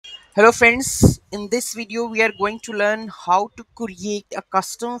Hello friends, in this video we are going to learn how to create a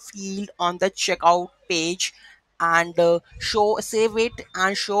custom field on the checkout page and save it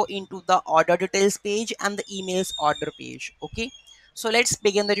and show into the order details page and the emails order page. Okay, so let's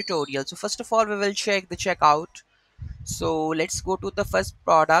begin the tutorial. So first of all we will check the checkout. So let's go to the first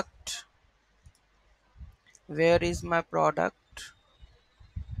product. Where is my products,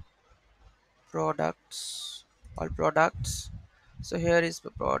 all products? So here is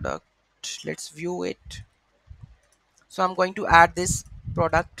the product. Let's view it. So I'm going to add this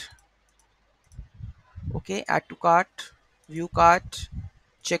product. Okay, add to cart, view cart,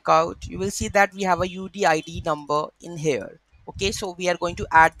 checkout. You will see that we have a UDID number in here. Okay, so we are going to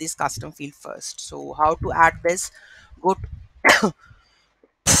add this custom field first. So how to add this? Go to,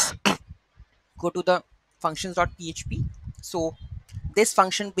 go to the functions.php. So this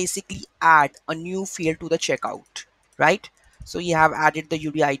function basically add a new field to the checkout, right? So you have added the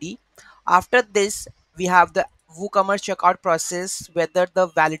UDID. After this we have the WooCommerce checkout process, whether the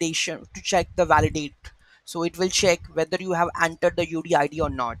validation to check the validate. So it will check whether you have entered the UDID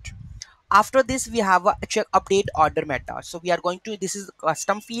or not. After this we have a check update order meta. So we are going to, this is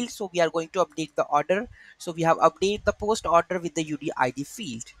custom field, so we are going to update the order. So we have update the post order with the UDID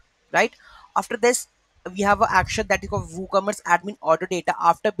field, right? After this we have an action that is called WooCommerce admin order data.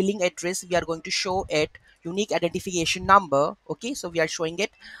 After billing address we are going to show it unique identification number. Okay, so we are showing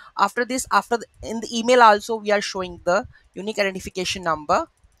it. After this, in the email also we are showing the unique identification number.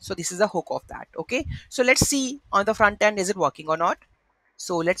 So this is the hook of that. Okay, so let's see on the front end, is it working or not?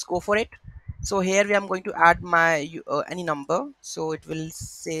 So let's go for it. So here I'm going to add my any number, so it will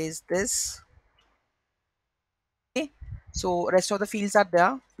says this. Okay, so rest of the fields are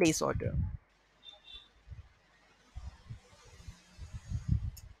there. Place order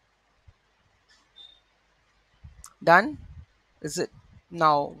done. Is it?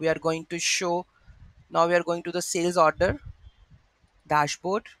 Now we are going to show, now we are going to the sales order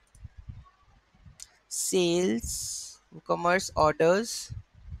dashboard, sales commerce orders.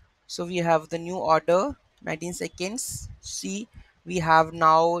 So we have the new order, 19 seconds. See, we have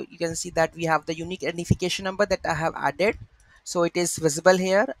now, you can see that we have the unique identification number that I have added. So it is visible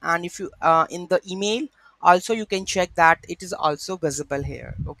here. And if you in the email also, you can check that it is also visible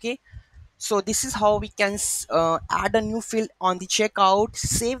here. Okay, so this is how we can add a new field on the checkout,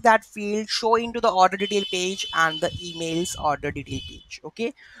 save that field, show into the order detail page and the emails order detail page.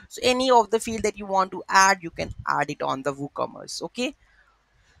 Okay, so any of the field that you want to add, you can add it on the WooCommerce. Okay,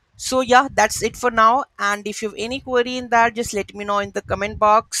 so yeah, that's it for now. And if you have any query in that, just let me know in the comment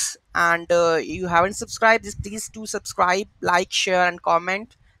box. And you haven't subscribed, just please do subscribe, like, share and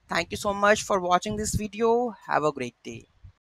comment. Thank you so much for watching this video. Have a great day.